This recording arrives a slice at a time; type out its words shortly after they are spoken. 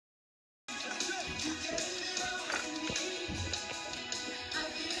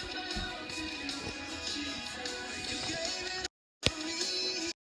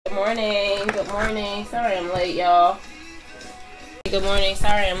morning. Good morning. Sorry I'm late, y'all. Good morning.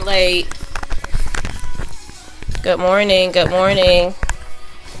 Sorry I'm late. Good morning. Good morning.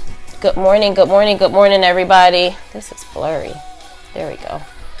 Good morning. Good morning. Good morning, everybody. This is blurry. There we go.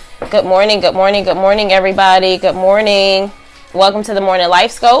 Good morning. Good morning. Good morning, everybody. Good morning. Welcome to the Morning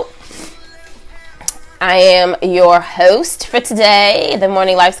LifeScope. I am your host for today, the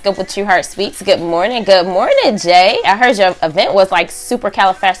Morning LifeScope with True Heart Speaks. Good morning. Good morning, Jay. I heard your event was like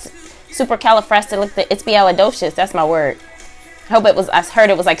supercalifragilisticexpialidocious. That's my word. I heard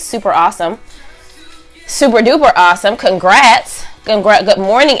it was like super awesome. Super duper awesome. Congrats. Good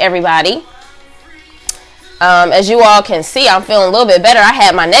morning, everybody. As you all can see, I'm feeling a little bit better. I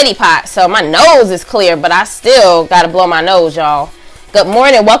had my neti pot, so my nose is clear, but I still got to blow my nose, y'all. Good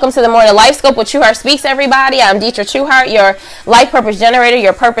morning. Welcome to the Morning LifeScope with True Heart Speaks, everybody. I'm Detra Trueheart, your life purpose generator,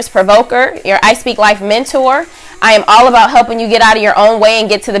 your purpose provoker, your I Speak Life mentor. I am all about helping you get out of your own way and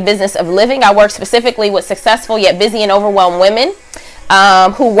get to the business of living. I work specifically with successful yet busy and overwhelmed women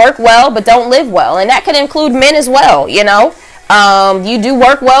who work well but don't live well. And that could include men as well, you know. You do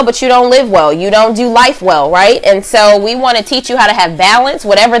work well, but you don't live well. You don't do life well, right? And so we want to teach you how to have balance,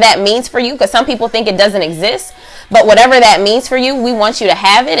 whatever that means for you, because some people think it doesn't exist. But whatever that means for you, we want you to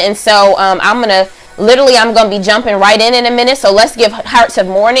have it. And so I'm going to be jumping right in a minute. So let's give hearts of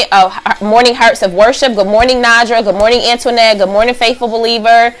morning hearts of worship. Good morning, Nadra. Good morning, Antoinette. Good morning, Faithful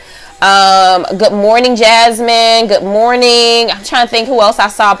Believer. Good morning, Jasmine. Good morning. I'm trying to think who else I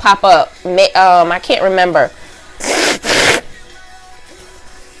saw pop up. I can't remember.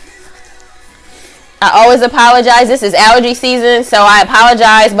 I always apologize. This is allergy season, so I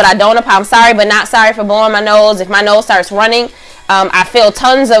apologize, but I'm sorry, but not sorry for blowing my nose. If my nose starts running, I feel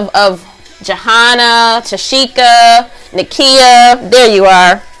tons of Johanna, Tashika, Nakia. There you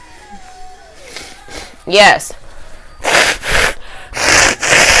are. Yes.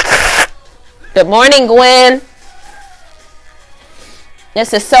 Good morning, Gwen.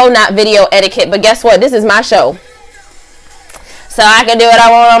 This is so not video etiquette, but guess what? This is my show. So I can do what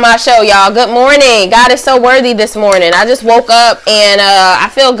I want on my show, y'all. Good morning. God is so worthy this morning. I just woke up and I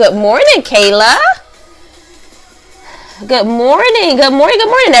feel good morning, Kayla. Good morning. Good morning. Good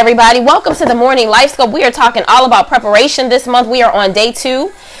morning, everybody. Welcome to the Morning LifeScope. We are talking all about preparation this month. We are on day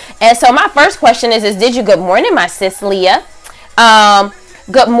 2. And so my first question is did you good morning, my sis Leah?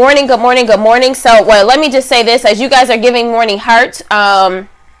 Good morning. Good morning. Good morning. So, well, let me just say this. As you guys are giving morning hearts,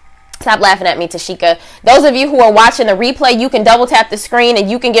 stop laughing at me, Tashika. Those of you who are watching the replay, you can double tap the screen and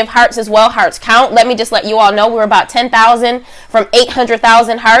you can give hearts as well. Hearts count. Let me just let you all know we're about 10,000 from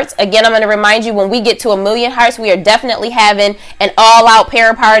 800,000 hearts. Again, I'm going to remind you when we get to 1 million hearts, we are definitely having an all-out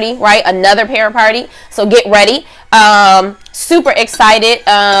para party, right? Another para party. So get ready. Super excited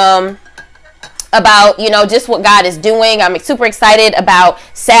about, you know, just what God is doing. I'm super excited about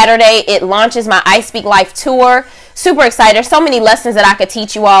Saturday. It launches my I Speak Life tour. Super excited. There's so many lessons that I could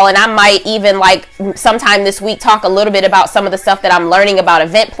teach you all, and I might even like sometime this week talk a little bit about some of the stuff that I'm learning about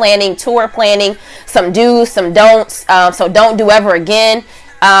event planning, tour planning, some do's, some don'ts, so don't do ever again.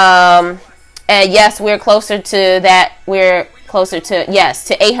 And yes, we're closer to that. We're closer to, yes,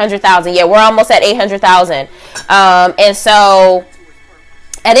 to 800,000. Yeah, we're almost at 800,000. And so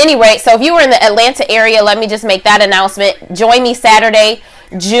at any rate, so if you were in the Atlanta area, let me just make that announcement. Join me Saturday,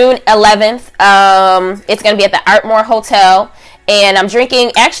 June 11th. It's going to be at the Artmore Hotel. And I'm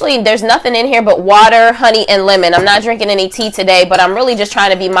drinking, actually, there's nothing in here but water, honey, and lemon. I'm not drinking any tea today, but I'm really just trying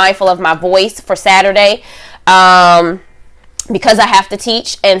to be mindful of my voice for Saturday. Because I have to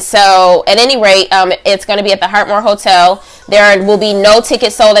teach. And so at any rate, it's going to be at the Hartmore Hotel. There will be no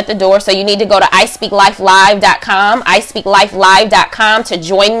tickets sold at the door, so you need to go to ispeakLifeLive.com, ispeakLifeLive.com to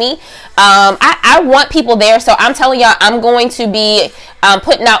join me. I want people there, so I'm telling y'all I'm going to be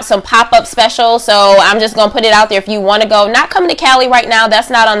putting out some pop-up specials, so I'm just going to put it out there if you want to go. Not coming to Cali right now, that's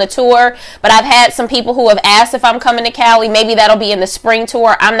not on the tour, but I've had some people who have asked if I'm coming to Cali. Maybe that'll be in the spring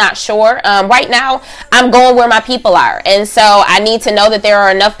tour, I'm not sure. Right now, I'm going where my people are, and so I need to know that there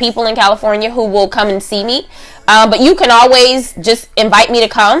are enough people in California who will come and see me. But you can always just invite me to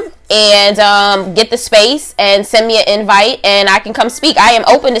come and get the space and send me an invite and I can come speak. I am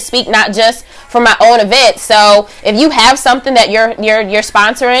open to speak, not just for my own event. So if you have something that you're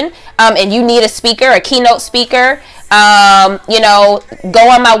sponsoring and you need a speaker, a keynote speaker, you know, go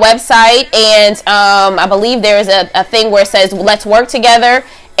on my website and I believe there's a thing where it says let's work together,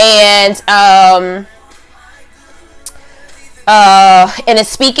 and it's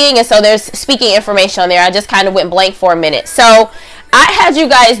speaking, and so there's speaking information on there. I just kind of went blank for a minute. So I had you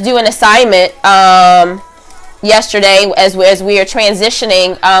guys do an assignment yesterday as we are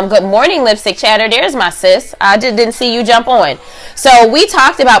transitioning. Good morning, Lipstick Chatter. There's my sis. I just didn't see you jump on. So we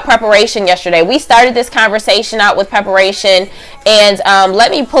talked about preparation yesterday. We started this conversation out with preparation, and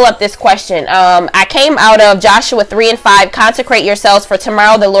let me pull up this question. I came out of Joshua 3:5. Consecrate yourselves, for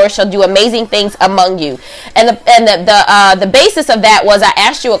tomorrow the Lord shall do amazing things among you. And the basis of that was, I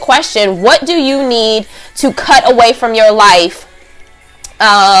asked you a question: what do you need to cut away from your life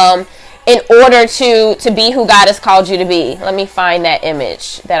in order to be who God has called you to be? Let me find that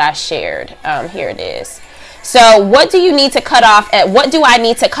image that I shared. Here it is. So what do you need to cut off? What do I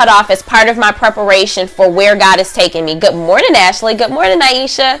need to cut off as part of my preparation for where God is taking me? Good morning, Ashley. Good morning,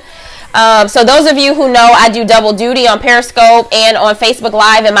 Aisha. So those of you who know, I do double duty on Periscope and on Facebook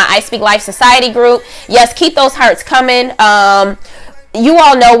Live in my I Speak Life Society group. Yes, keep those hearts coming. You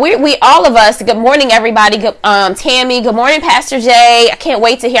all know, we all of us, good morning, everybody. Tammy, good morning, Pastor Jay. I can't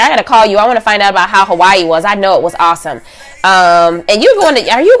wait to hear. I got to call you. I want to find out about how Hawaii was. I know it was awesome. And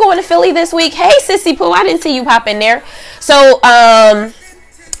are you going to Philly this week? Hey, Sissy Pooh, I didn't see you pop in there. So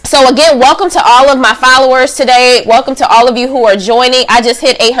again, welcome to all of my followers today. Welcome to all of you who are joining. I just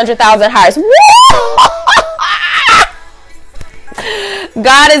hit 800,000 hearts.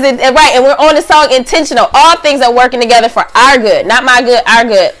 God is right, and we're on the song Intentional. All things are working together for our good, not my good, our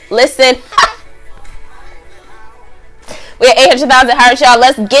good. Listen, we have 800,000 hearts, y'all.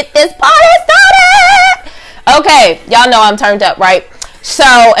 Let's get this party started. Okay, y'all know I'm turned up, right? So,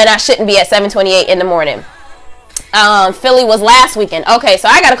 and I shouldn't be at 7:28 in the morning. Philly was last weekend. Okay, so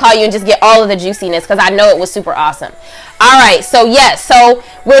I gotta call you and just get all of the juiciness, because I know it was super awesome. All right, so yes, so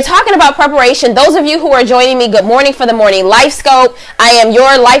we're talking about preparation. Those of you who are joining me, good morning for the morning LifeScope. I am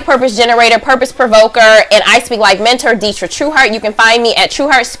your life purpose generator, purpose provoker, and I Speak Life mentor, Detra Trueheart. You can find me at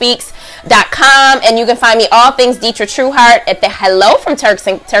trueheartspeaks.com, and you can find me all things Detra Trueheart at the hello from Turks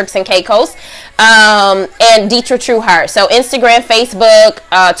and Caicos, and Detra Trueheart. So Instagram, Facebook,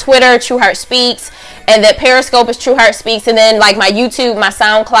 Twitter, Trueheart Speaks. And that Periscope is Trueheart Speaks. And then like my YouTube, my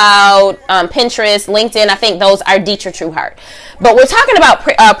SoundCloud, Pinterest, LinkedIn, I think those are Detra Trueheart. But we're talking about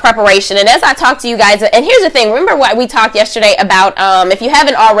preparation. And as I talk to you guys, and here's the thing. Remember what we talked yesterday about, if you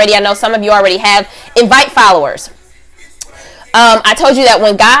haven't already, I know some of you already have, invite followers. I told you that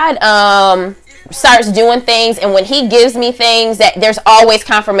when God starts doing things and when he gives me things, that there's always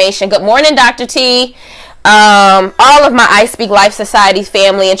confirmation. Good morning, Dr. T. All of my I Speak Life Society's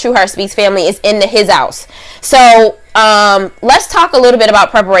family and Trueheart Speaks family is in his house. So let's talk a little bit about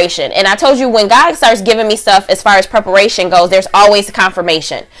preparation. And I told you, when God starts giving me stuff as far as preparation goes, there's always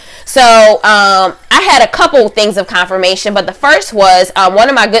confirmation. So I had a couple things of confirmation, but the first was one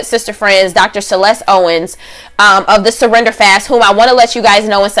of my good sister friends, Dr. Celeste Owens, of the Surrender Fast, whom I want to let you guys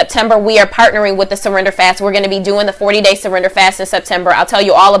know in September we are partnering with the Surrender Fast. We're going to be doing the 40-day Surrender Fast in September. I'll tell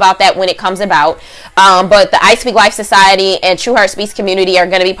you all about that when it comes about. But the I Speak Life Society and Trueheart Speaks community are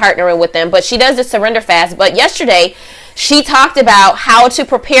going to be partnering with them. But she does the Surrender Fast. But yesterday, she talked about how to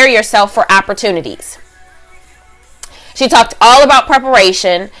prepare yourself for opportunities. She talked all about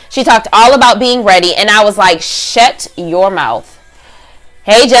preparation. She talked all about being ready. And I was like, shut your mouth.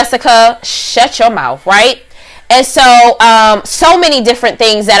 Hey, Jessica, shut your mouth, right? And so, so many different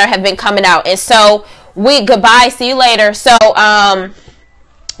things that have been coming out. And so, goodbye, see you later. So,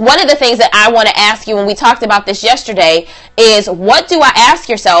 one of the things that I want to ask you when we talked about this yesterday is, what do I ask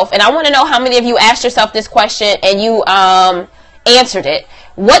yourself? And I want to know how many of you asked yourself this question and you answered it.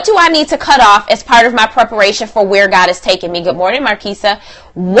 What do I need to cut off as part of my preparation for where God is taking me? Good morning, Marquisa.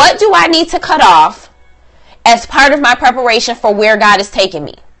 What do I need to cut off as part of my preparation for where God is taking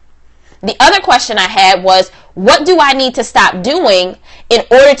me? The other question I had was, what do I need to stop doing in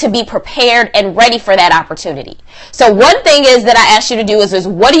order to be prepared and ready for that opportunity? So one thing is that I asked you to do is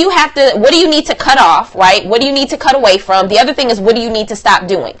what do you need to cut off, right? What do you need to cut away from? The other thing is, what do you need to stop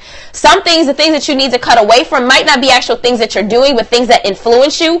doing? Some things, the things that you need to cut away from might not be actual things that you're doing, but things that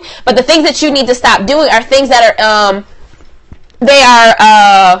influence you. But the things that you need to stop doing are things that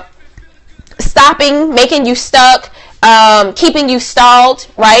are, stopping, making you stuck, keeping you stalled,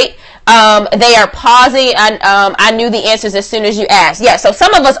 right? They are pausing. I knew the answers as soon as you asked. Yeah, so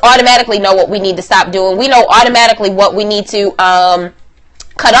some of us automatically know what we need to stop doing. We know automatically what we need to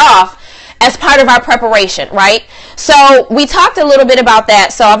cut off as part of our preparation, right? So we talked a little bit about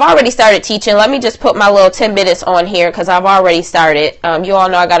that. So I've already started teaching. Let me just put my little 10 minutes on here because I've already started. You all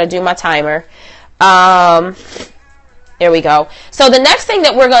know I got to do my timer. There we go. So the next thing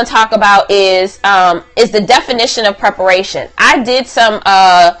that we're going to talk about is the definition of preparation. I did some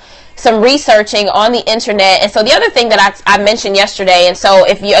researching on the internet. And so the other thing that I mentioned yesterday, and so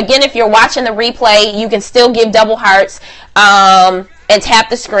if you're watching the replay, you can still give double hearts and tap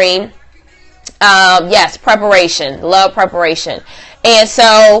the screen. Yes, preparation. Love preparation. And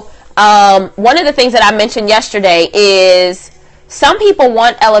so one of the things that I mentioned yesterday is some people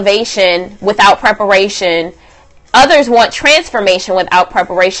want elevation without preparation. Others want transformation without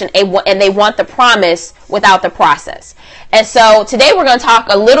preparation, and they want the promise without the process. And so today we're going to talk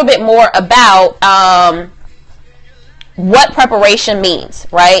a little bit more about what preparation means,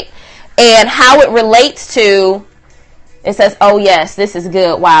 right? And how it relates to, it says, oh yes, this is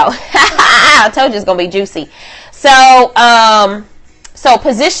good. Wow. I told you it's going to be juicy. So, so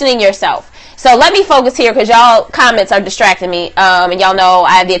positioning yourself. So let me focus here because y'all comments are distracting me. And y'all know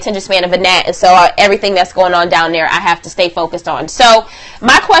I have the attention span of a gnat. And so everything that's going on down there, I have to stay focused on. So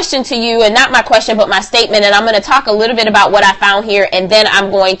my question to you, and not my question, but my statement, and I'm going to talk a little bit about what I found here. And then I'm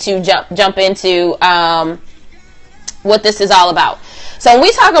going to jump into what this is all about. So when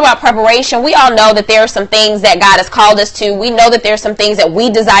we talk about preparation, we all know that there are some things that God has called us to. We know that there are some things that we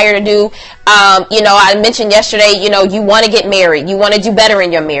desire to do. You know, I mentioned yesterday, you know, you want to get married. You want to do better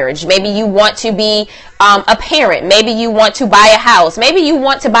in your marriage. Maybe you want to be a parent. Maybe you want to buy a house. Maybe you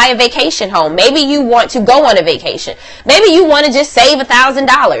want to buy a vacation home. Maybe you want to go on a vacation. Maybe you want to just save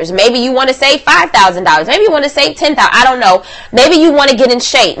 $1,000. Maybe you want to save $5,000. Maybe you want to save $10,000. I don't know. Maybe you want to get in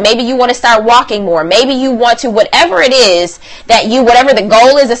shape. Maybe you want to start walking more. Maybe you want to, whatever it is that you, whatever the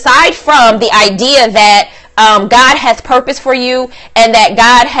goal is, aside from the idea that God has purpose for you and that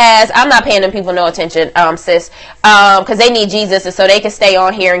God has, I'm not paying them people no attention, sis, because they need Jesus, and so they can stay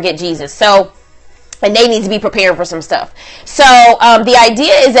on here and get Jesus. So, and they need to be preparing for some stuff. So the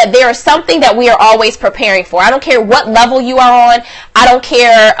idea is that there is something that we are always preparing for. I don't care what level you are on. I don't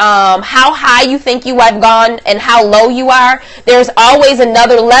care how high you think you have gone and how low you are. There's always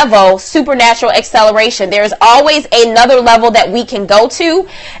another level, supernatural acceleration. There's always another level that we can go to.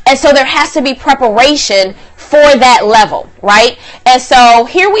 And so there has to be preparation for that level, right? And so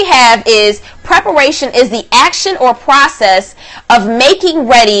here we have is preparation is the action or process of making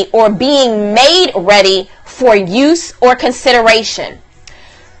ready or being made ready for use or consideration.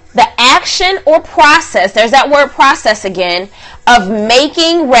 The action or process, there's that word process again, of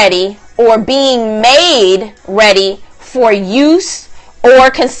making ready or being made ready for use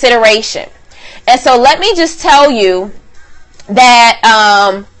or consideration. And so let me just tell you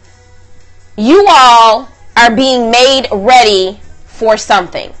that you all are being made ready for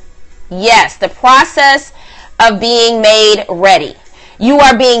something. Yes, the process of being made ready. You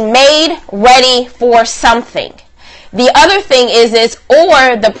are being made ready for something. The other thing is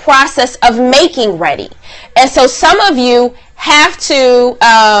or the process of making ready. And so some of you have to,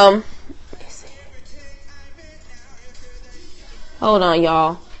 hold on,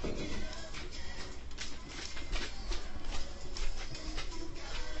 y'all.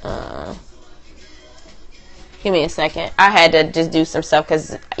 Give me a second. I had to just do some stuff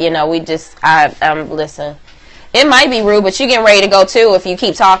because, you know, listen. It might be rude, but you're getting ready to go too if you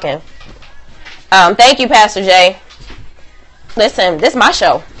keep talking. Thank you, Pastor Jay. Listen, this is my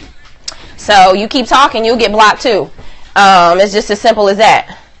show. So you keep talking, you'll get blocked too. It's just as simple as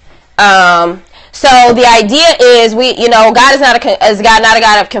that. So the idea is God is not a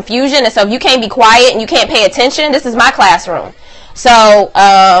God of confusion. And so if you can't be quiet and you can't pay attention, this is my classroom. So,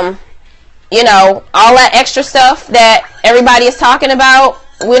 you know, all that extra stuff that everybody is talking about,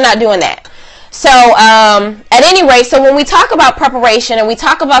 we're not doing that. So, at any rate, so when we talk about preparation and we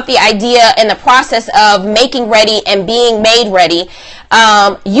talk about the idea and the process of making ready and being made ready,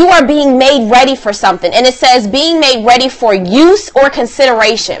 you are being made ready for something. And it says being made ready for use or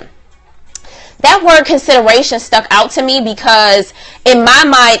consideration. That word consideration stuck out to me because in my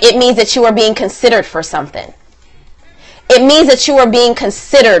mind, it means that you are being considered for something. It means that you are being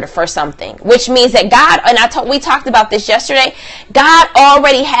considered for something, which means that God, and we talked about this yesterday, God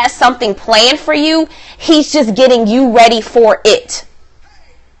already has something planned for you. He's just getting you ready for it.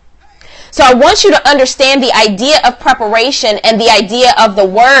 So I want you to understand the idea of preparation and the idea of the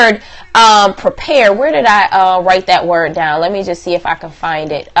word prepare. Where did I write that word down? Let me just see if I can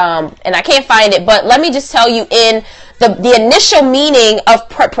find it. And I can't find it, but let me just tell you in the initial meaning of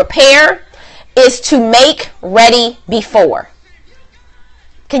prepare is to make ready before.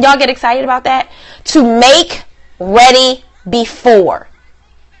 Can y'all get excited about that? To make ready before.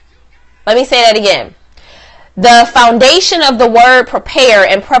 Let me say that again. The foundation of the word prepare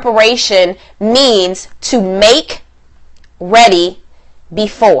and preparation means to make ready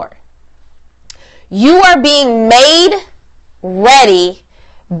before. You are being made ready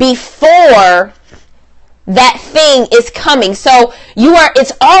before that thing is coming. So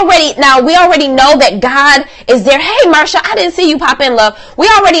it's already, now we already know that God is there. Hey, Marsha, I didn't see you pop in, love. We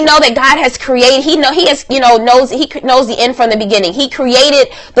already know that God has created, he knows the end from the beginning. He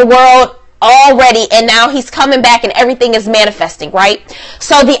created the world already, and now he's coming back and everything is manifesting, right?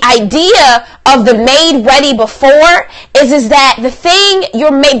 So the idea of the made ready before is that the thing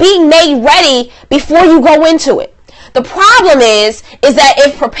you're being made ready before you go into it. The problem is that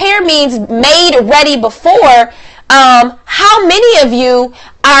if prepare means made ready before, how many of you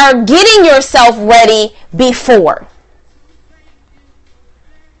are getting yourself ready before?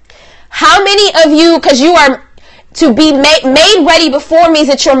 How many of you, because you are to be made ready before means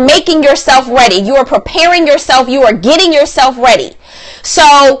that you're making yourself ready. You are preparing yourself. You are getting yourself ready.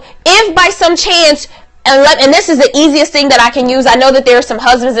 So if by some chance, and this is the easiest thing that I can use. I know that there are some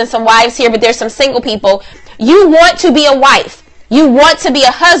husbands and some wives here, but there's some single people. You want to be a wife. You want to be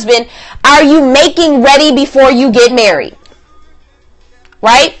a husband. Are you making ready before you get married?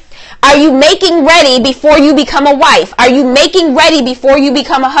 Right? Are you making ready before you become a wife? Are you making ready before you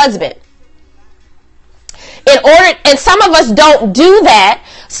become a husband? And some of us don't do that.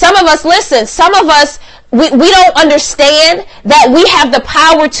 Some of us, listen, some of us, we don't understand that we have the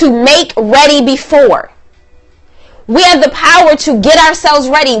power to make ready before. We have the power to get ourselves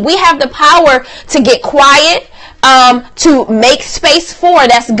ready. We have the power to get quiet, to make space for.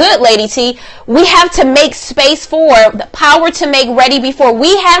 That's good, Lady T. We have to make space for, the power to make ready before.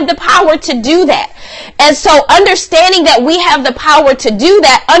 We have the power to do that. And so understanding that we have the power to do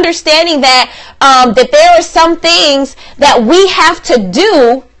that, understanding that that there are some things that we have to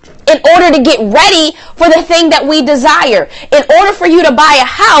do in order to get ready for the thing that we desire. In order for you to buy a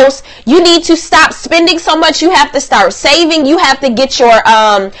house, you need to stop spending so much. You have to start saving. You have to get your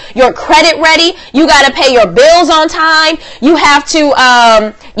credit ready. You got to pay your bills on time. You have to,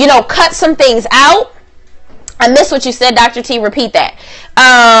 cut some things out. I missed what you said, Dr. T. Repeat that.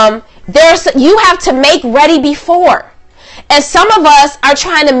 You have to make ready before. And some of us are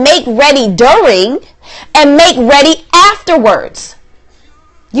trying to make ready during and make ready afterwards.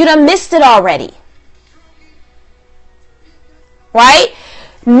 You done missed it already. Right?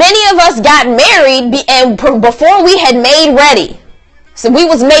 Many of us got married and before we had made ready. So we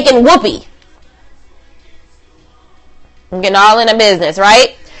was making whoopee. I'm getting all in the business,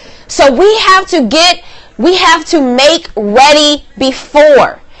 right? So we have to make ready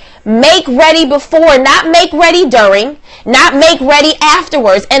before. Make ready before, not make ready during, not make ready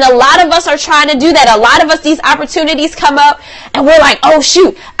afterwards. And a lot of us are trying to do that. A lot of us, these opportunities come up and we're like, oh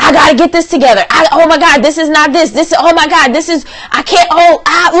shoot, I got to get this together. Oh my God, this is not this. Oh my God, this is, I can't,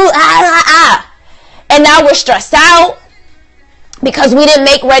 And now we're stressed out because we didn't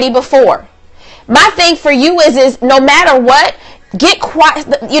make ready before. My thing for you is no matter what, get quiet,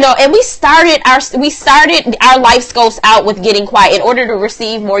 and we started our life scopes out with getting quiet. In order to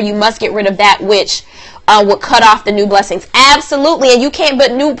receive more, you must get rid of that which would cut off the new blessings. Absolutely. And you can't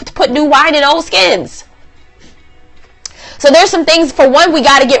put new wine in old skins. So there's some things, for one, we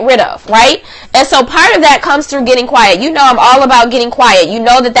got to get rid of, right? And so part of that comes through getting quiet. I'm all about getting quiet.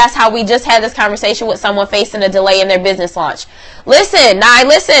 That's how we just had this conversation with someone facing a delay in their business launch. Listen.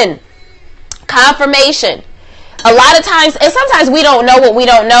 Confirmation. A lot of times, and sometimes we don't know what we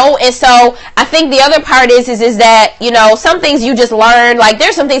don't know. And so I think the other part is that, some things you just learn. Like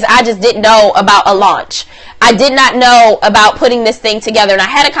there's some things I just didn't know about a launch. I did not know about putting this thing together. And I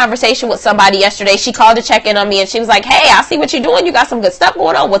had a conversation with somebody yesterday. She called to check in on me and she was like, hey, I see what you're doing. You got some good stuff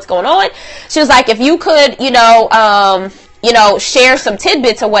going on. What's going on? She was like, if you could, share some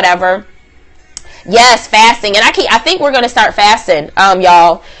tidbits or whatever. Yes, fasting. And I think we're going to start fasting,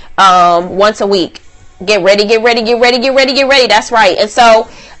 y'all, once a week. Get ready. That's right. And so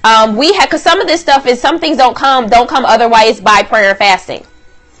because some of this stuff is, some things don't come otherwise by prayer and fasting.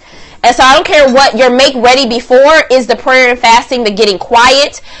 And so I don't care what your make ready before is, the prayer and fasting, the getting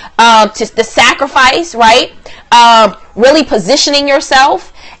quiet, the sacrifice, right? Really positioning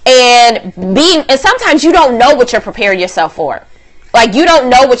yourself and sometimes you don't know what you're preparing yourself for. Like you don't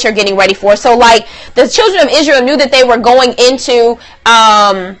know what you're getting ready for. So like the children of Israel knew that they were going into,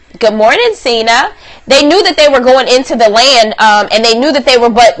 good morning, Cena. They knew that they were going into the land, and they knew that they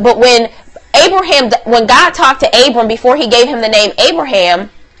were, but when God talked to Abram before he gave him the name Abraham,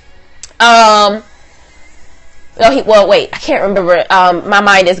 I can't remember. My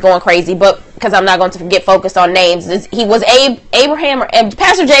mind is going crazy, but because I'm not going to get focused on names. He was Abraham, or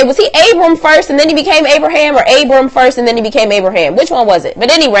Pastor Jay, was he Abram first and then he became Abraham, or Abram first and then he became Abraham? Which one was it?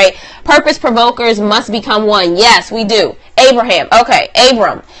 But anyway, purpose provokers must become one. Yes, we do. Abraham. Okay,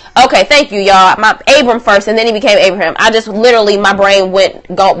 Abram. Okay, thank you, y'all. Abram first and then he became Abraham. I just literally, my brain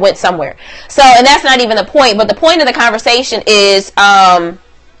went somewhere. So, and that's not even the point, but the point of the conversation is,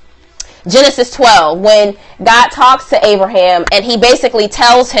 Genesis 12, when God talks to Abraham and he basically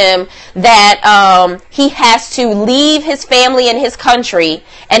tells him that he has to leave his family and his country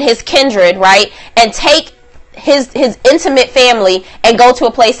and his kindred, right, and take his intimate family and go to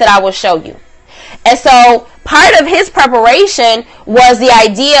a place that I will show you. And so part of his preparation was the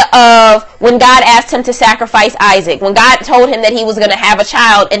idea of when God asked him to sacrifice Isaac, when God told him that he was going to have a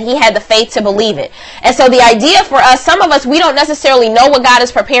child, and he had the faith to believe it. And so the idea for us, some of us, we don't necessarily know what God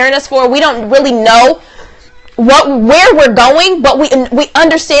is preparing us for. We don't really know where we're going, but we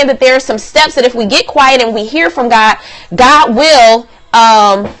understand that there are some steps that if we get quiet and we hear from God, God will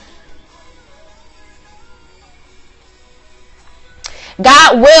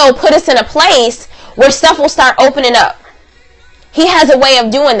put us in a place where stuff will start opening up. He has a way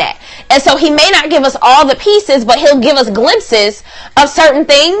of doing that. And so he may not give us all the pieces, but he'll give us glimpses of certain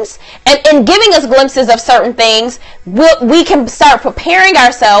things. And in giving us glimpses of certain things, we can start preparing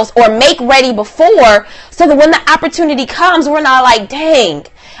ourselves or make ready before, so that when the opportunity comes, we're not like, dang.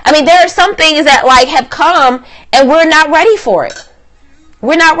 I mean, there are some things that like have come and we're not ready for it.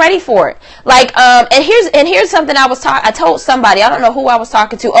 We're not ready for it. Like, and here's something I told somebody, I don't know who I was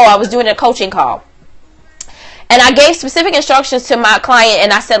talking to. Oh, I was doing a coaching call. And I gave specific instructions to my client,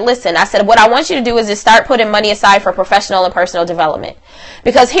 and I said, listen, what I want you to do is just start putting money aside for professional and personal development.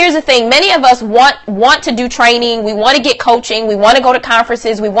 Because here's the thing, many of us want to do training, we want to get coaching, we want to go to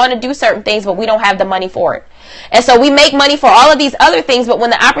conferences, we want to do certain things, but we don't have the money for it. And so we make money for all of these other things, but when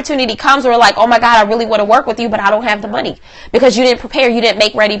the opportunity comes, we're like, oh my God, I really want to work with you, but I don't have the money. Because you didn't prepare, you didn't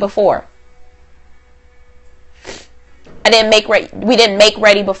make ready before. We didn't make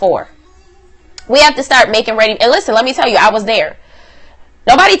ready before. We have to start making ready. And listen, let me tell you, I was there.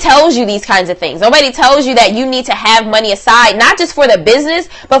 Nobody tells you these kinds of things. Nobody tells you that you need to have money aside, not just for the business,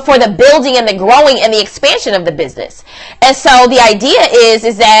 but for the building and the growing and the expansion of the business. And so the idea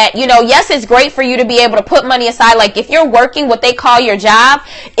is that, yes, it's great for you to be able to put money aside. Like if you're working, what they call your job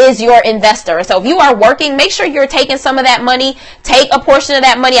is your investor. And so if you are working, make sure you're taking some of that money, take a portion of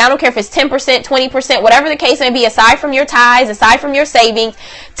that money. I don't care if it's 10%, 20%, whatever the case may be, aside from your tithes, aside from your savings,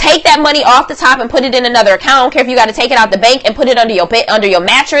 take that money off the top and put it in another account. I don't care if you got to take it out the bank and put it under your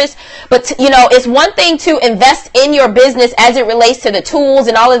mattress, but it's one thing to invest in your business as it relates to the tools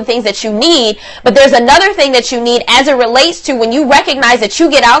and all of the things that you need, but there's another thing that you need as it relates to when you recognize that you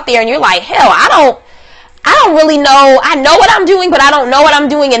get out there and you're like, hell, I don't really know. I know what I'm doing, but I don't know what I'm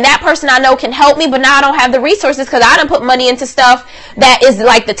doing, and that person I know can help me, but now I don't have the resources because I done put money into stuff that is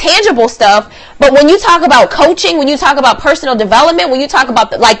like the tangible stuff. But when you talk about coaching, when you talk about personal development, when you talk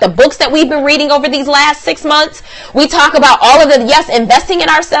about the books that we've been reading over these last 6 months, we talk about all of the, yes, investing in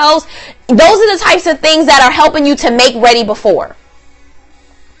ourselves. Those are the types of things that are helping you to make ready before.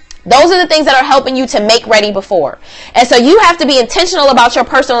 Those are the things that are helping you to make ready before. And so you have to be intentional about your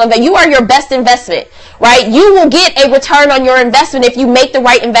personal investment. You are your best investment, right? You will get a return on your investment if you make the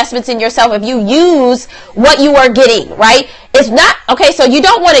right investments in yourself, if you use what you are getting, right? It's not, okay, so you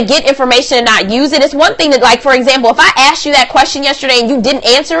don't want to get information and not use it. It's one thing that, like, for example, if I asked you that question yesterday and you didn't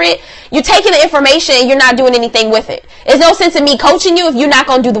answer it, you're taking the information and you're not doing anything with it. There's no sense in me coaching you if you're not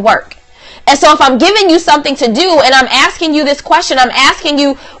going to do the work. And so if I'm giving you something to do and I'm asking you this question, I'm asking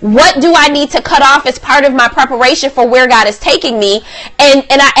you, what do I need to cut off as part of my preparation for where God is taking me? And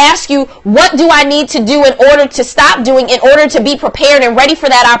I ask you, what do I need to do in order to stop doing, in order to be prepared and ready for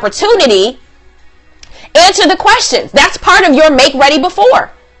that opportunity? Answer the questions. That's part of your make ready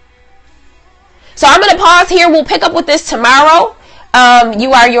before. So I'm going to pause here. We'll pick up with this tomorrow.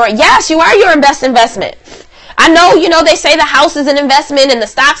 You are your best investment. I know, they say the house is an investment and the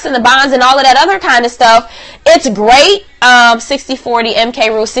stocks and the bonds and all of that other kind of stuff. It's great. 60-40 MK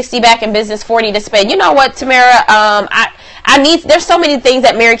rule, 60 back in business, 40 to spend. You know what, Tamara? There's so many things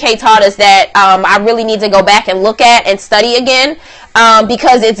that Mary Kay taught us that I really need to go back and look at and study again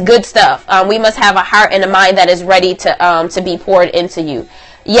because it's good stuff. We must have a heart and a mind that is ready to be poured into you.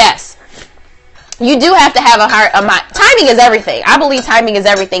 Yes. You do have to have a heart, a mind. Timing is everything. I believe timing is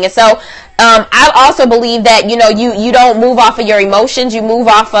everything. And so I also believe that, you don't move off of your emotions. You move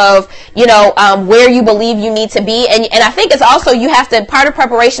off of, where you believe you need to be. And I think it's also, part of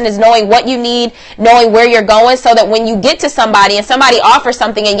preparation is knowing what you need, knowing where you're going, so that when you get to somebody and somebody offers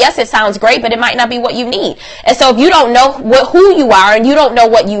something, and yes, it sounds great, but it might not be what you need. And so if you don't know who you are and you don't know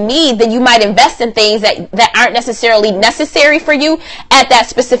what you need, then you might invest in things that aren't necessarily necessary for you at that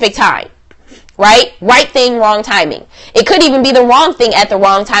specific time. Right? Right thing, wrong timing. It could even be the wrong thing at the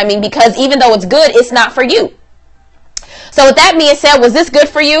wrong timing, because even though it's good, it's not for you. So with that being said, was this good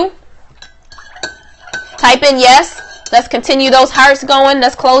for you? Type in yes. Let's continue those hearts going.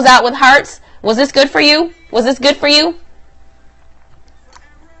 Let's close out with hearts. Was this good for you? Was this good for you?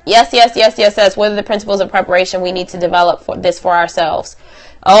 Yes, yes, yes, yes, yes. What are the principles of preparation we need to develop for this for ourselves?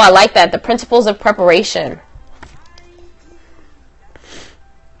 Oh, I like that. The principles of preparation.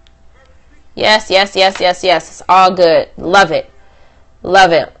 Yes, yes, yes, yes, yes. It's all good. Love it.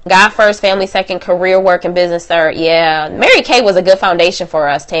 Love it. God first, family second, career, work, and business third. Yeah. Mary Kay was a good foundation for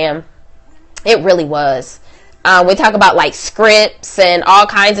us, Tam. It really was. We talk about like scripts and all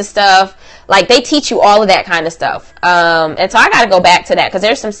kinds of stuff. Like they teach you all of that kind of stuff. And so I got to go back to that because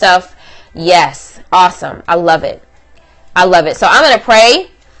there's some stuff. Yes. Awesome. I love it. I love it. So I'm going to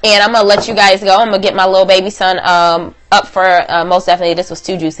pray and I'm going to let you guys go. I'm going to get my little baby son up for most definitely. This was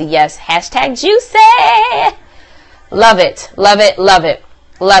too juicy. Yes. Hashtag juicy. Love it. Love it. Love it.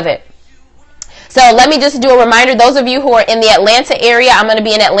 Love it. So let me just do a reminder. Those of you who are in the Atlanta area, I'm going to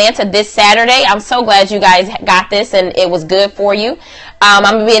be in Atlanta this Saturday. I'm so glad you guys got this and it was good for you. I'm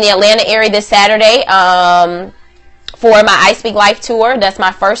going to be in the Atlanta area this Saturday for my I Speak Life tour. That's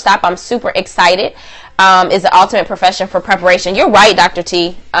my first stop. I'm super excited. It's the ultimate profession for preparation. You're right, Dr.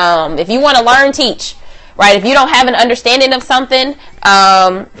 T. If you want to learn, teach. Right? If you don't have an understanding of something,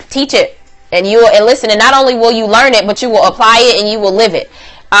 teach it. And listen, and not only will you learn it, but you will apply it and you will live it.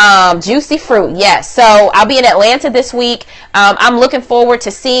 Juicy fruit. Yes. So I'll be in Atlanta this week. I'm looking forward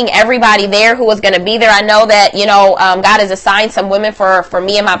to seeing everybody there who is going to be there. I know that, God has assigned some women for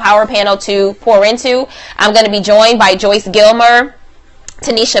me and my power panel to pour into. I'm going to be joined by Joyce Gilmer,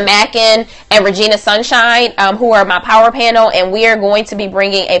 Tanisha Mackin, and Regina Sunshine, who are my power panel. And we are going to be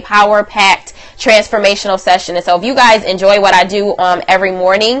bringing a power-packed transformational session. And so if you guys enjoy what I do every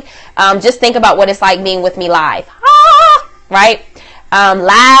morning, just think about what it's like being with me live. Right?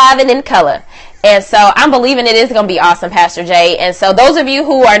 Live and in color. And so I'm believing it is going to be awesome, Pastor Jay. And so those of you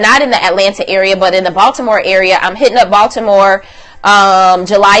who are not in the Atlanta area, but in the Baltimore area, I'm hitting up Baltimore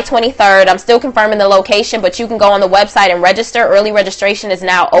July 23rd. I'm still confirming the location, but you can go on the website and register. Early registration is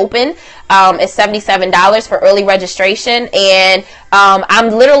now open. It's $77 for early registration. And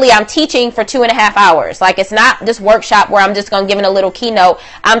I'm teaching for 2.5 hours. Like, it's not this workshop where I'm just going to give it a little keynote.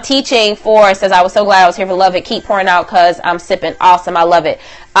 I'm teaching for, says, I was so glad I was here for Love It. Keep pouring out because I'm sipping. Awesome. I love it.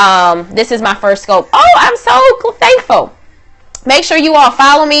 This is my first scope. Oh, I'm so thankful. Make sure you all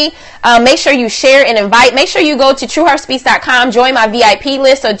follow me. Make sure you share and invite. Make sure you go to trueheartspeaks.com, join my VIP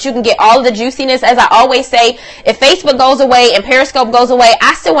list so that you can get all of the juiciness. As I always say, if Facebook goes away and Periscope goes away,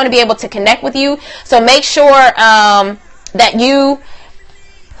 I still want to be able to connect with you. So make sure that you,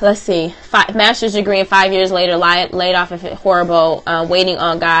 let's see, master's degree and 5 years later, laid off of it, horrible, waiting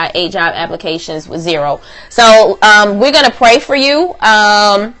on God, 8 job applications with 0. So we're going to pray for you.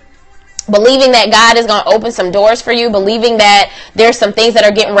 Believing that God is going to open some doors for you, believing that there's some things that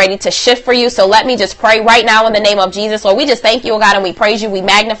are getting ready to shift for you. So let me just pray right now in the name of Jesus. Lord, we just thank you, oh God, and we praise you. We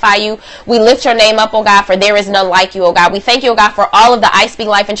magnify you. We lift your name up, oh God, for there is none like you, oh God. We thank you, oh God, for all of the I Speak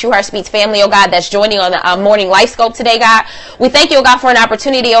Life and True Heart Speaks family, oh God, that's joining on the morning LifeScope today, God. We thank you, oh God, for an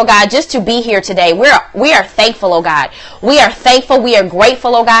opportunity, oh God, just to be here today. We are thankful, oh God. We are thankful. We are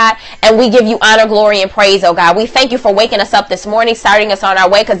grateful, oh God, and we give you honor, glory, and praise, oh God. We thank you for waking us up this morning, starting us on our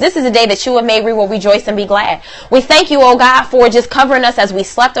way, because this is a day that you have made. We will rejoice and be glad. We thank you, oh God, for just covering us as we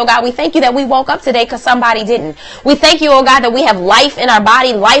slept, oh God. We thank you that we woke up today because somebody didn't. We thank you, oh God, that we have life in our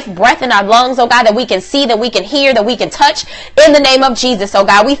body, life, breath in our lungs, oh God, that we can see, that we can hear, that we can touch in the name of Jesus, oh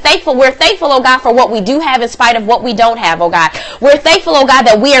God. We're thankful, oh God, for what we do have in spite of what we don't have, oh God. We're thankful, oh God,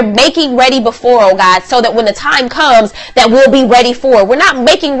 that we are making ready before, oh God, so that when the time comes, that we'll be ready for. We're not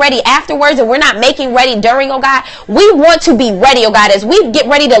making ready afterwards, and we're not making ready during, oh God. We want to be ready, oh God, as we get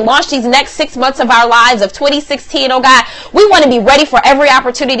ready to launch these next 6 months of our lives of 2016, oh God. We want to be ready for every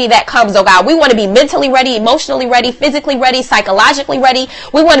opportunity that comes, oh God. We want to be mentally ready, emotionally ready, physically ready, psychologically ready.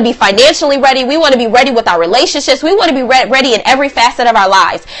 We want to be financially ready. We want to be ready with our relationships. We want to be ready in every facet of our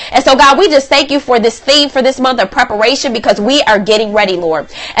lives. And so, God, we just thank you for this theme for this month of preparation, because we are getting ready,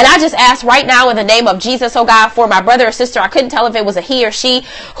 Lord. And I just ask right now in the name of Jesus, oh God, for my brother or sister, I couldn't tell if it was a he or she,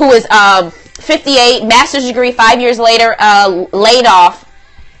 who is 58, master's degree, 5 years later, laid off,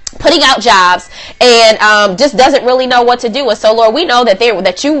 putting out jobs, and just doesn't really know what to do. And so, Lord, we know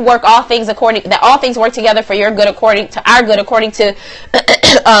that you work all things that all things work together for your good, according to our good, according to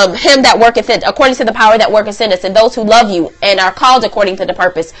him that worketh in, according to the power that worketh in us, and those who love you and are called according to the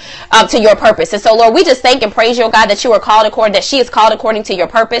purpose, to your purpose. And so, Lord, we just thank and praise you, oh God, that that she is called according to your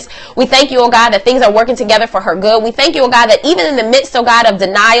purpose. We thank you, oh God, that things are working together for her good. We thank you, oh God, that even in the midst, oh God, of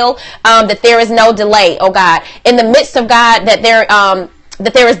denial, that there is no delay, oh God. In the midst of, God, that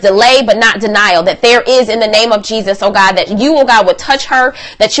that there is delay but not denial, that there is, in the name of Jesus, oh God, that you, oh God, would touch her,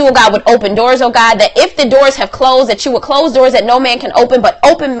 that you, oh God, would open doors, oh God, that if the doors have closed, that you would close doors that no man can open, but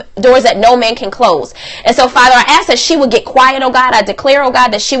open doors that no man can close. And so, Father, I ask that she would get quiet, oh God. I declare, oh God,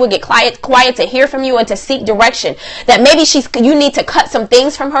 that she would get quiet to hear from you and to seek direction, that maybe you need to cut some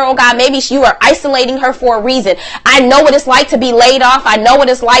things from her, oh God. Maybe you are isolating her for a reason. I know what it's like to be laid off. I know what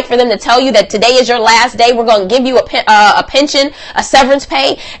it's like for them to tell you that today is your last day. We're going to give you a pension, a severance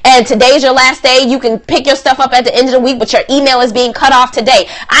pay, and today is your last day. You can pick your stuff up at the end of the week, but your email is being cut off today.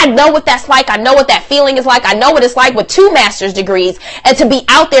 I know what that's like. I know what that feeling is like. I know what it's like with 2 master's degrees and to be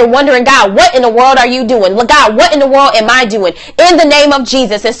out there wondering, God, what in the world are you doing? God, what in the world am I doing? In the name of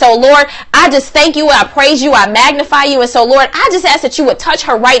Jesus. And so, Lord, I just thank you. I praise you. I magnify you. And so, Lord, I just ask that you would touch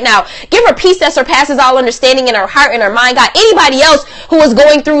her right now. Give her peace that surpasses all understanding in her heart and her mind. God, anybody else who is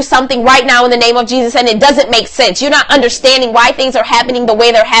going through something right now in the name of Jesus and it doesn't make sense, you're not understanding why things are happening the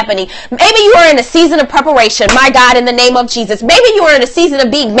way they're happening. Maybe you are in a season of preparation, my God, in the name of Jesus. Maybe you are in a season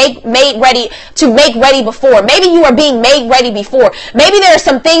of being made ready to make ready before. Maybe you are being made ready before. Maybe there are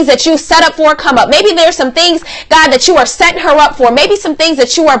some things that you set up for come up. Maybe there are some things, God, that you are setting her up for. Maybe some things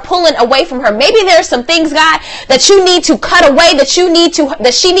that you are pulling away from her. Maybe there are some things, God, that you need to cut away, that she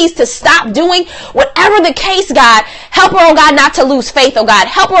needs to stop doing. Whatever the case, God, help her, oh God, not to lose faith, oh God.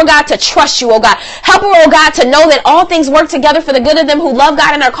 Help her, oh God, to trust you, oh God. Help her, oh God, to know that all things work together for the good of them who love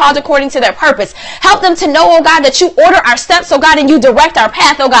God and are called according to their purpose. Help them to know, oh God, that you order our steps, oh God, and you direct our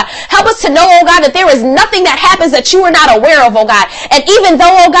path, oh God. Help us to know, oh God, that there is nothing that happens that you are not aware of, oh God. And even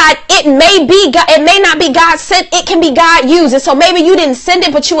though, oh God, it may not be God sent, it can be God used. And so maybe you didn't send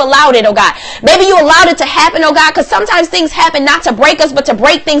it, but you allowed it, oh God. Maybe you allowed it to happen, oh God, because sometimes things happen not to break us, but to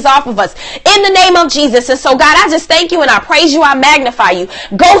break things off of us. In the name of Jesus. And so, God, I just thank you and I praise you. I magnify you.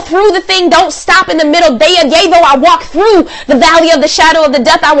 Go through the thing. Don't stop in the middle. Yea, though I walk through the valley of the shadow of the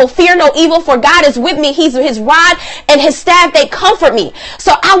death, I will fear no evil, for God is with me. He's his rod and his staff, they comfort me.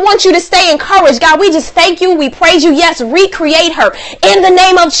 So I want you to stay encouraged. God, we just thank you. We praise you. Yes, recreate her in the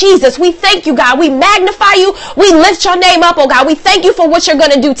name of Jesus. We thank you, God. We magnify you. We lift your name up, oh God. We thank you for what you're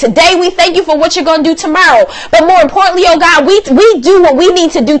going to do today. We thank you for what you're going to do tomorrow. But more importantly, oh God, we do what we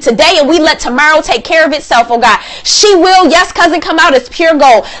need to do today and we let tomorrow take care of itself, oh God. She will, yes, cousin, come out as pure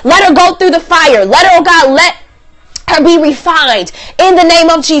gold. Let her go through the fire. Let her, oh God, let her be refined in the name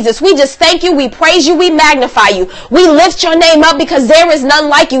of Jesus. We just thank you. We praise you. We magnify you. We lift your name up because there is none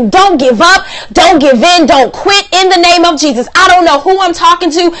like you. Don't give up. Don't give in. Don't quit in the name of Jesus. I don't know who I'm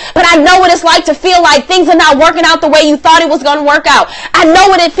talking to, but I know what it's like to feel like things are not working out the way you thought it was going to work out. I know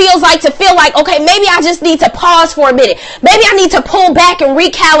what it feels like to feel like, okay, maybe I just need to pause for a minute. Maybe I need to pull back and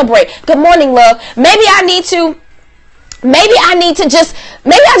recalibrate. Good morning, love. Maybe I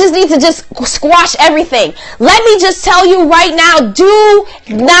just need to just squash everything. Let me just tell you right now, do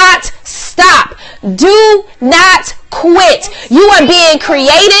not stop. Do not quit. You are being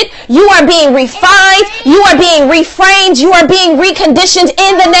created. You are being refined. You are being reframed. You are being reconditioned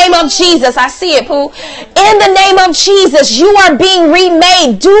in the name of Jesus. I see it, Pooh. In the name of Jesus, you are being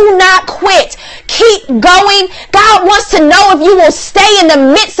remade. Do not quit. Keep going. God wants to know if you will stay in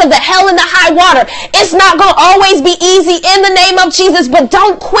the midst of the hell and the high water. It's not going to always be easy in the name of Jesus, but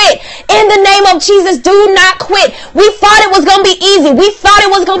don't quit. In the name of Jesus, do not quit. We thought it was going to be easy. We thought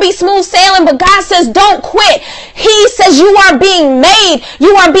it was going to be smooth sailing, but God says don't quit. He says you are being made.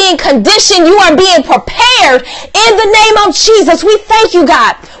 You are being conditioned. You are being prepared in the name of Jesus. We thank you,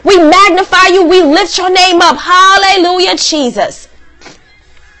 God. We magnify you. We lift your name up. Hallelujah, Jesus.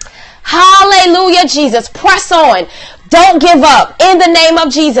 Hallelujah, Jesus. Press on. Don't give up in the name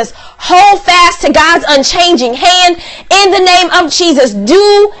of Jesus. Hold fast to God's unchanging hand in the name of Jesus.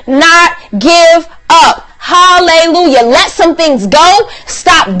 Do not give up. Hallelujah. Let some things go.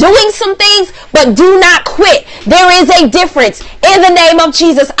 Stop doing some things, but do not quit. There is a difference in the name of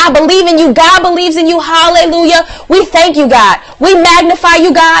Jesus. I believe in you. God believes in you. Hallelujah. We thank you, God. We magnify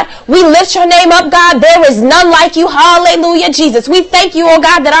you, God. We lift your name up, God. There is none like you. Hallelujah, Jesus. We thank you, oh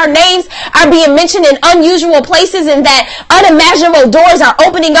God, that our names are being mentioned in unusual places and that unimaginable doors are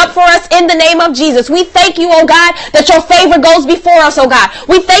opening up for us in the name of Jesus. We thank you, oh God, that your favor goes before us, oh God.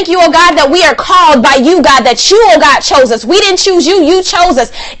 We thank you, oh God, that we are called by you, God, that you, oh God, chose us. We didn't choose you. You chose us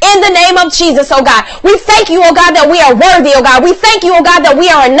in the name of Jesus, oh God. We thank you, oh God, that we are worthy, oh God. We thank you, oh God, that we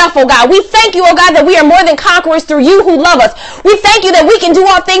are enough, oh God. We thank you, oh God, that we are more than conquerors through you who love us. We thank you that we can do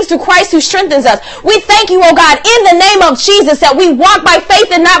all things through Christ who strengthens us. We thank you, oh God, in the name of Jesus, that we walk by faith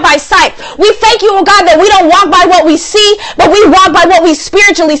and not by sight. We thank you, oh God, that we don't walk by what we see, but we walk by what we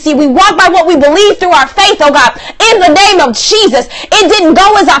spiritually see. We walk by what we believe through our faith, oh God. In the name of Jesus. It didn't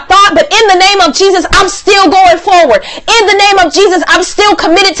go as I thought, but in the name of Jesus, I'm still going forward. In the name of Jesus, I'm still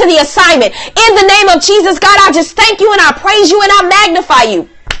committed to the assignment. In the name of Jesus, God, I just thank you and I praise you and I magnify you.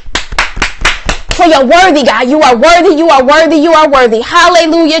 For you're worthy, God. You are worthy. You are worthy. You are worthy.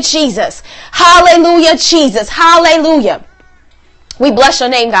 Hallelujah, Jesus. Hallelujah, Jesus. Hallelujah. We bless your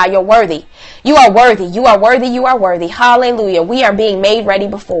name, God. You're worthy. You are worthy. You are worthy. You are worthy. Hallelujah. We are being made ready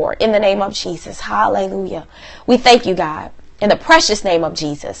before. In the name of Jesus. Hallelujah. We thank you, God. In the precious name of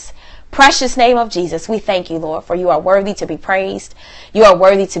Jesus. Precious name of Jesus, we thank you, Lord, for you are worthy to be praised. You are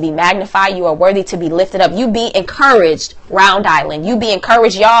worthy to be magnified. You are worthy to be lifted up. You be encouraged, Round Island. You be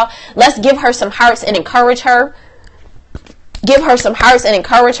encouraged, y'all. Let's give her some hearts and encourage her. Give her some hearts and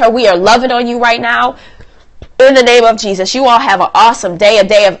encourage her. We are loving on you right now. In the name of Jesus, you all have an awesome day, a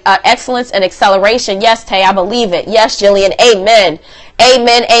day of excellence and acceleration. Yes, Tay, I believe it. Yes, Jillian. Amen.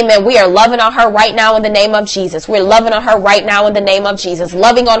 Amen. Amen. We are loving on her right now in the name of Jesus. We're loving on her right now in the name of Jesus.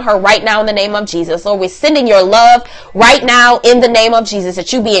 Loving on her right now in the name of Jesus. Lord, we're sending your love right now in the name of Jesus.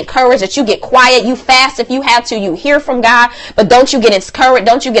 That you be encouraged, that you get quiet, you fast if you have to, you hear from God, but don't you get discouraged.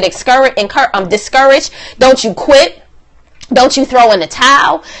 Don't you get discouraged. Don't you quit. Don't you throw in the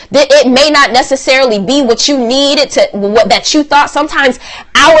towel. It may not necessarily be what you needed to, what that you thought. Sometimes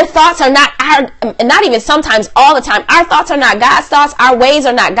our thoughts are not even sometimes, all the time. Our thoughts are not God's thoughts. Our ways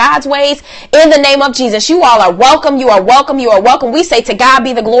are not God's ways. In the name of Jesus, you all are welcome. You are welcome. You are welcome. We say to God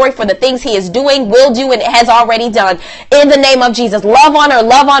be the glory for the things he is doing, will do, and has already done. In the name of Jesus, love on her,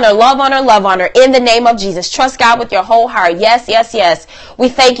 love on her, love on her, love on her. In the name of Jesus, trust God with your whole heart. Yes, yes, yes. We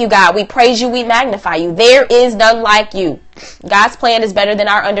thank you, God. We praise you. We magnify you. There is none like you. God's plan is better than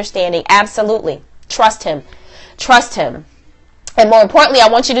our understanding. Absolutely. Trust him. Trust him. And more importantly, I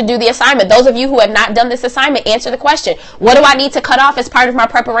want you to do the assignment. Those of you who have not done this assignment, answer the question. What do I need to cut off as part of my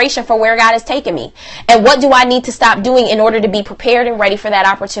preparation for where God has taken me? And what do I need to stop doing in order to be prepared and ready for that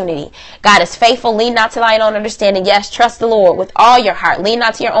opportunity? God is faithful. Lean not to thine own understanding. Yes, trust the Lord with all your heart. Lean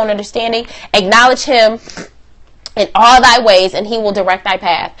not to your own understanding. Acknowledge him in all thy ways, and he will direct thy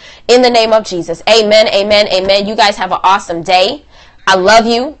path. In the name of Jesus. Amen, amen, amen. You guys have an awesome day. I love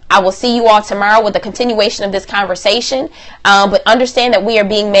you. I will see you all tomorrow with a continuation of this conversation. But understand that we are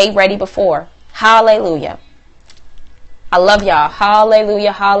being made ready before. Hallelujah. I love y'all.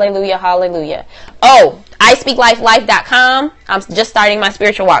 Hallelujah, hallelujah, hallelujah. Oh, iSpeakLifeLife.com. I'm just starting my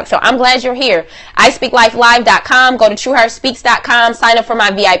spiritual walk. So I'm glad you're here. iSpeakLifeLive.com. Go to TrueHeartSpeaks.com. Sign up for my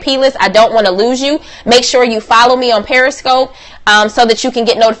VIP list. I don't want to lose you. Make sure you follow me on Periscope so that you can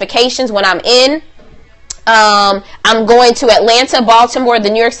get notifications when I'm in. I'm going to Atlanta, Baltimore, the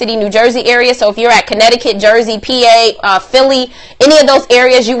New York City, New Jersey area. So if you're at Connecticut, Jersey, PA, Philly, any of those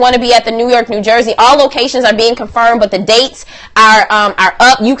areas you want to be at the New York, New Jersey, all locations are being confirmed, but the dates are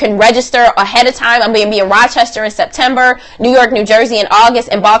up. You can register ahead of time. I'm going to be in Rochester in September, New York, New Jersey in August,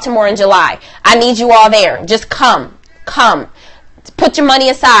 and Baltimore in July. I need you all there. Just come. Put your money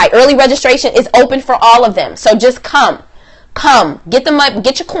aside. Early registration is open for all of them. So just come. Get them up,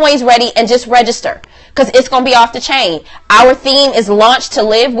 get your coins ready, and just register. Because it's going to be off the chain. Our theme is launch to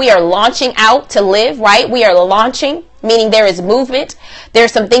live. We are launching out to live, right? We are launching, meaning there is movement. There are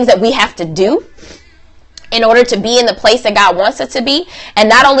some things that we have to do in order to be in the place that God wants us to be. And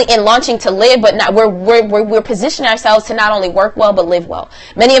not only in launching to live, but we're positioning ourselves to not only work well, but live well.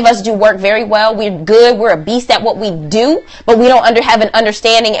 Many of us do work very well. We're good. We're a beast at what we do, but we don't have an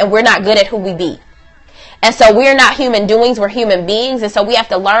understanding, and we're not good at who we be. And so we're not human doings, we're human beings. And so we have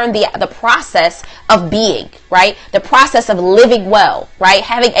to learn the process of being, right? The process of living well, right?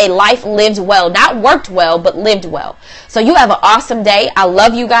 Having a life lived well, not worked well, but lived well. So you have an awesome day. I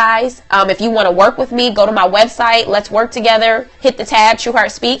love you guys. If you want to work with me, go to my website. Let's work together. Hit the tab, True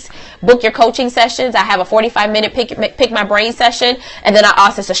Heart Speaks. Book your coaching sessions. I have a 45-minute pick my brain session. And then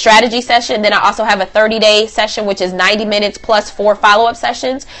it's a strategy session. Then I also have a 30-day session, which is 90 minutes plus 4 follow-up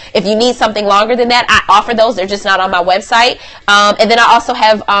sessions. If you need something longer than that, I offer those. They're just not on my website. And then I also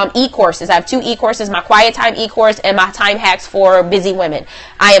have e-courses. I have 2 e-courses, my Quiet Time e-course and my Time Hacks for Busy Women.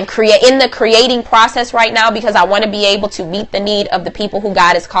 I am in the creating process right now because I want to be able to meet the need of the people who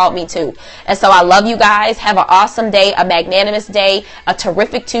God has called me to. And so I love you guys. Have an awesome day, a magnanimous day, a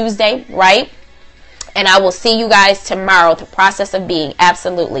terrific Tuesday, right? And I will see you guys tomorrow, the process of being.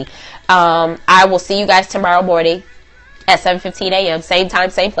 Absolutely. I will see you guys tomorrow morning at 7:15 a.m. Same time,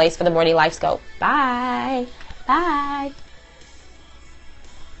 same place for the morning LifeScope. Bye. Bye.